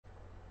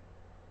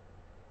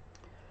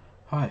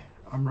Hi,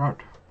 I'm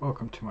Rod.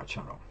 Welcome to my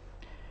channel.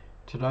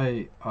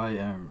 Today I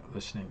am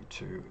listening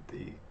to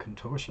the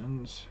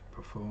Contortions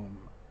perform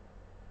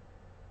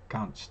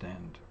Can't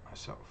Stand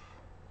Myself.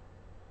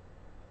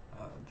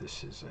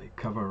 This is a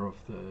cover of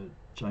the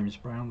James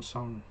Brown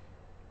song.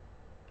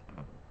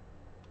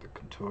 The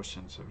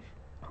Contortions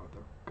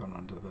they've gone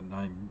under the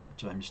name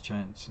James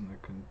Chance and the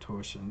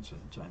Contortions,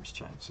 and James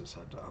Chance has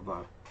had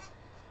other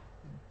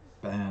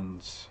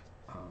bands.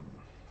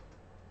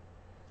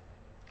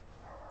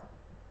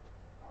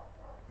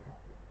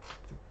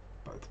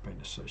 Both been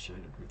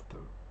associated with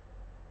the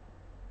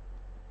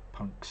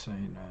punk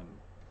scene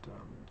and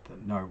the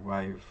no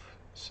wave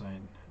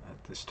scene.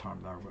 At this time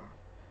they were,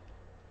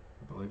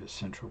 I believe, a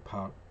central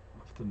part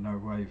of the no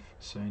wave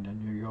scene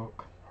in New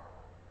York.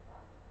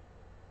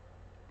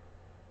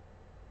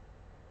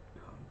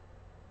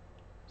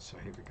 So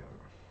here we go.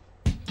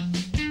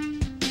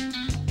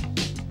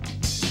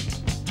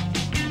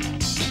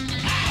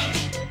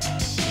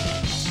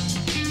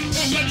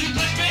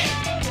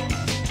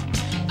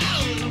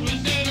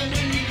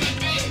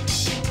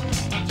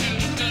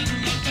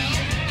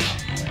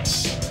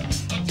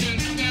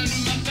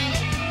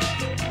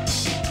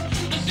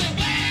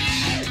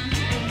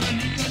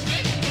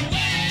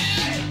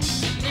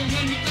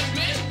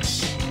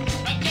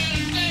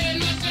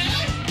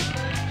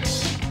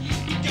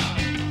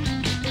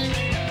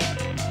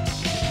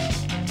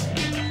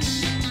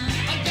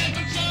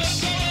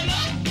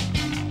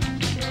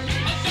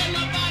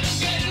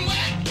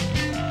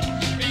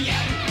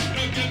 Yeah.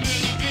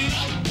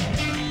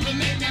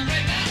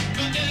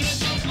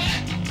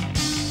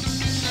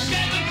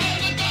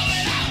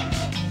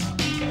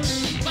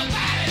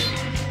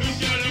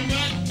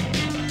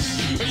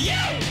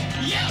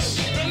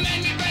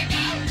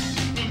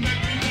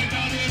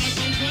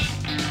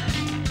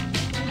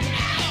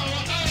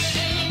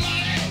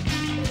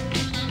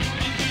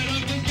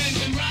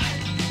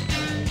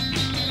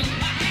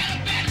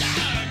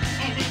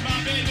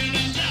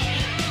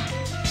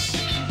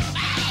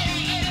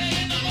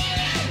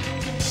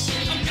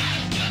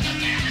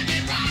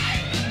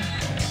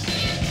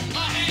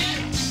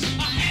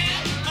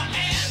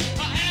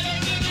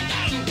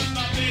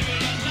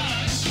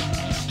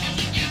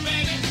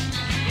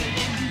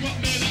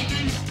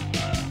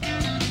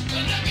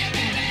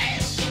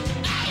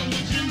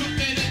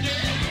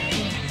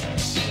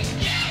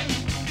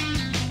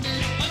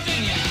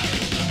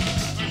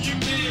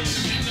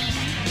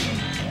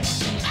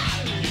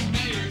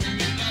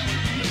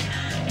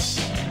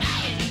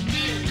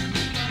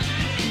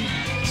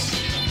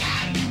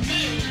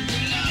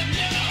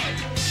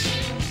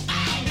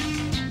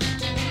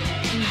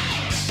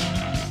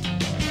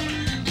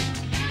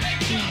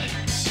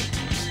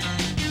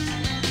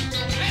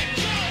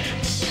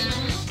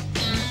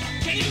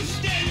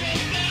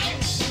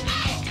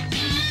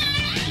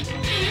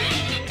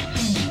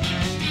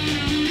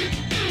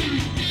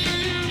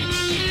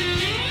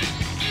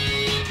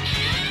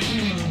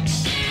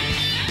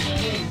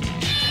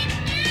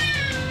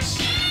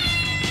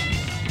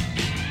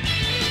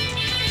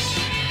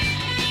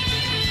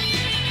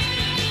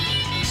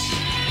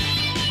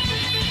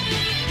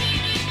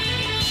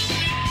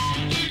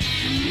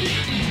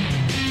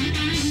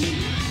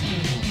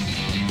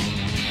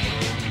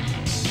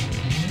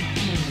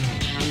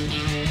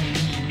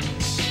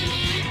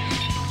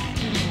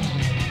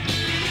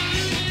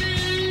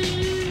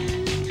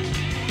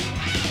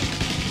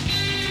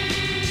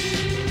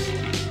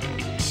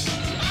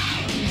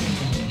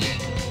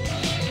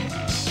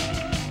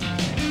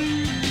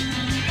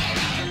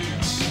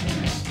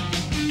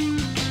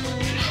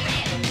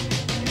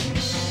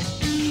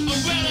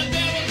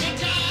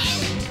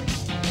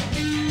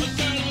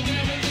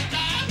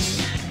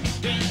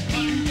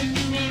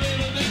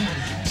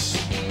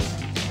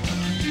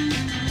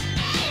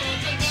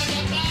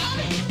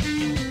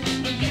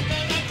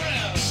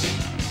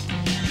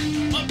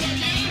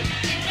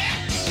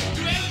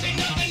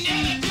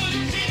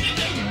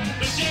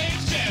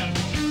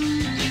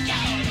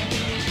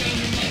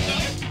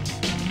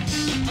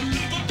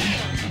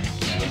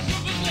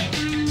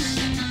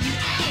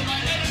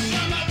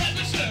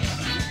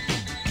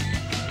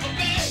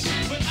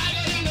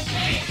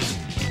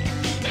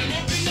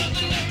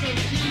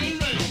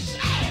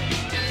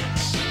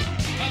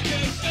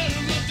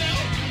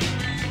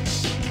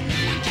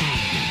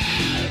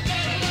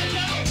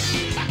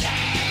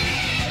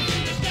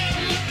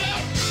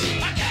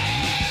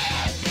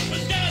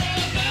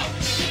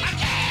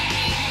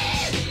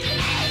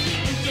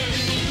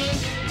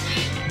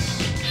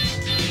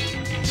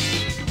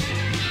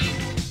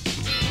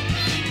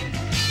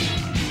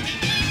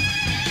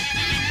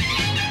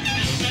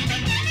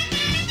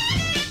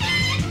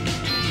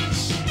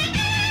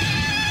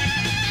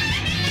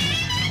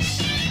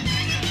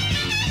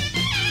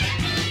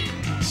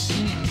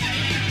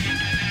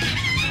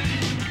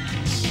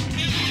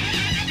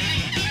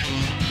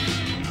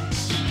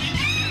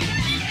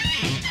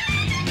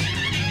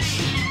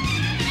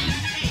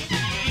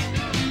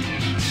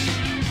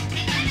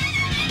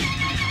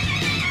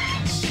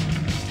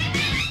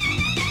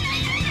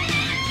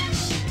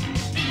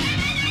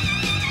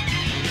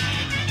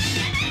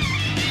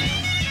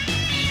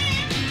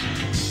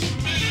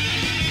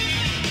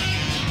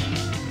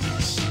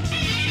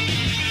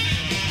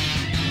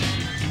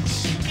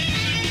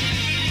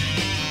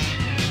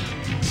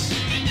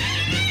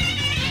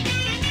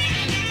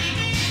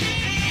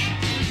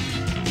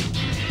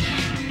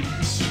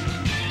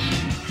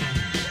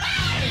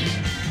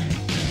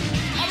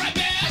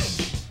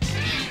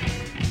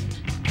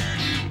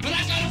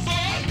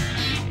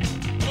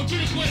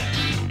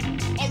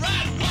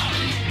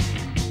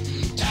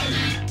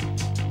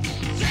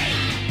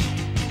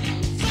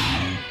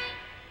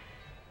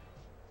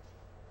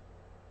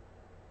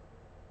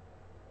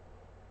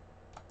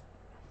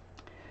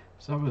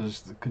 So that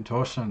was the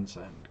Contortions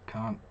and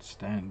Can't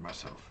Stand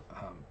Myself.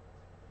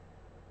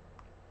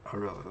 I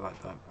really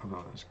like that. I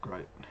thought it was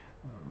great.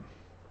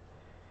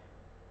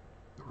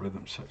 The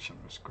rhythm section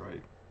was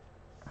great.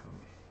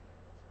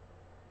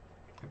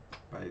 The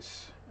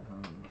bass,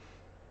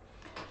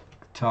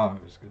 guitar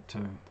was good too.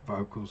 The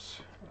vocals.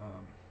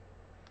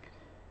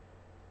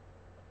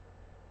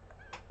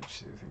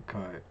 Actually, I think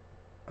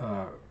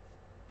I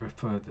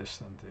preferred this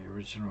than the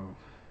original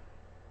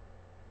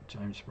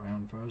James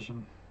Brown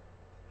version.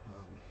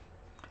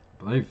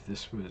 I believe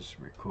this was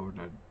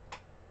recorded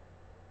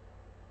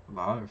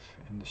live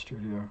in the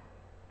studio.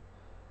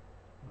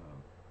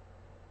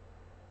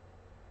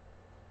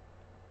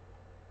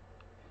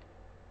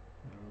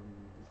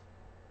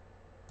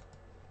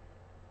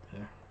 Yeah,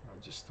 I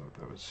just thought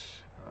that was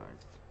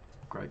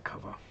a great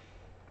cover.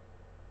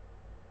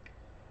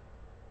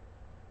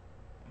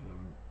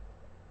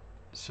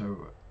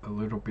 So a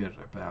little bit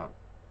about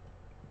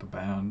the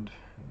band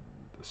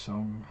and the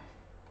song.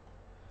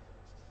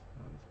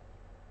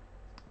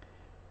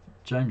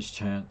 James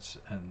Chance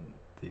and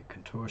the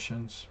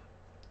Contortions,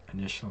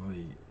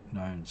 initially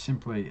known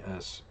simply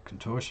as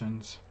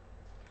Contortions.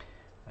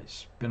 A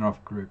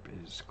spin-off group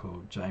is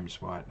called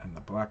James White and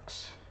the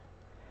Blacks,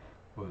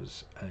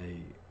 was a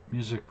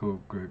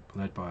musical group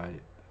led by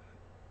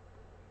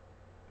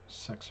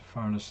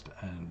saxophonist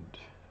and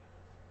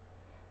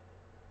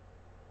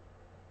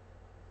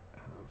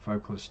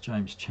vocalist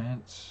James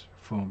Chance,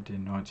 formed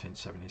in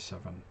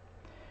 1977.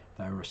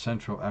 They were a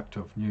central act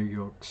of New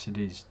York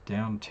City's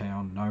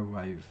downtown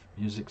no-wave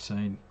music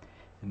scene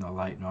in the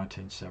late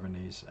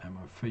 1970s and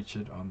were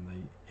featured on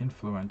the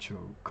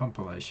influential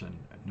compilation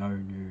No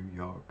New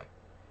York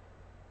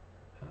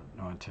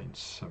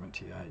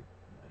 1978. And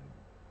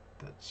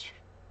that's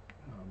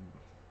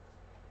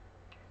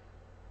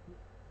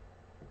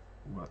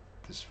what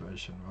this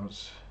version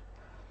was.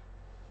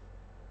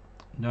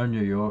 No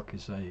New York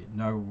is a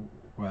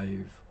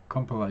no-wave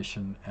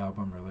compilation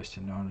album released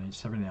in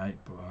 1978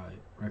 by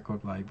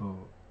record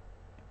label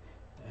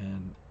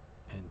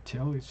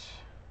Antilles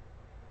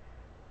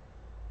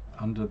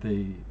under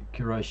the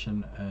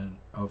curation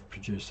of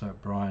producer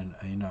Brian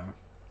Eno.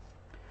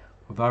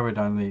 Although it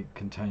only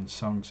contains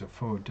songs of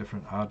 4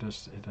 different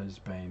artists, it has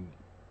been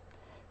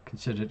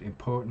considered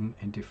important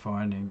in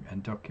defining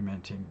and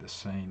documenting the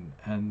scene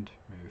and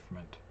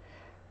movement,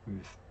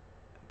 with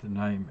the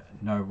name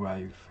No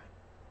Wave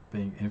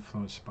being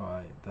influenced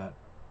by that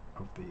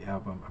of the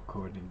album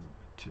according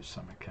to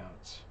some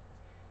accounts.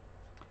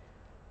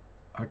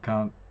 I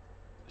Can't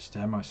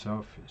Stand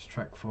Myself is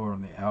track 4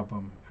 on the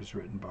album. It was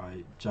written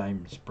by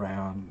James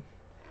Brown,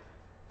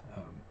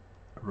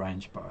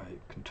 arranged by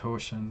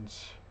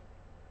Contortions.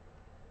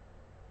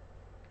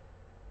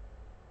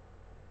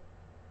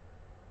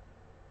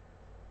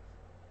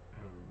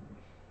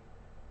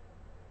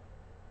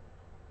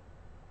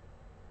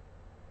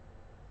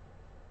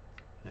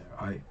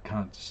 I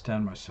Can't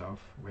Stand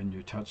Myself, When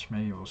You Touch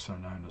Me, also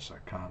known as I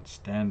Can't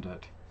Stand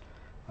It.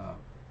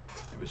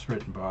 It was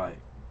written by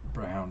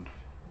Brown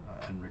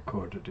and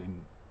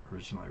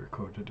originally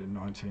recorded in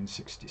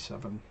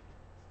 1967.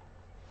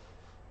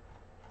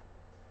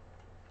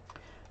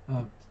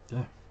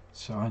 Yeah,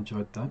 so I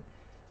enjoyed that.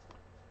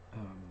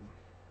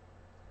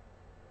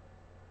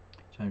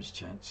 James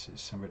Chance is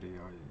somebody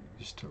I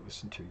used to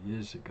listen to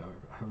years ago.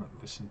 I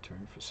haven't listened to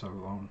him for so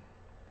long.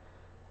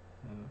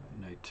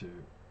 I need to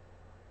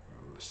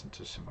listen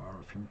to some more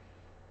of him.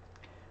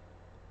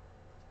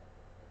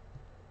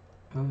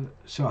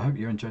 So I hope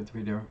you enjoyed the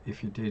video.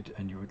 If you did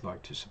and you would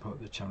like to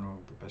support the channel,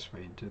 the best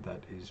way to do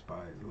that is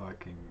by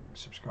liking,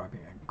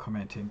 subscribing and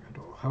commenting. It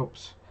all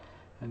helps,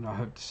 and I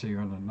hope to see you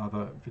on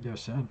another video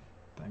soon.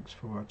 Thanks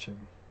for watching.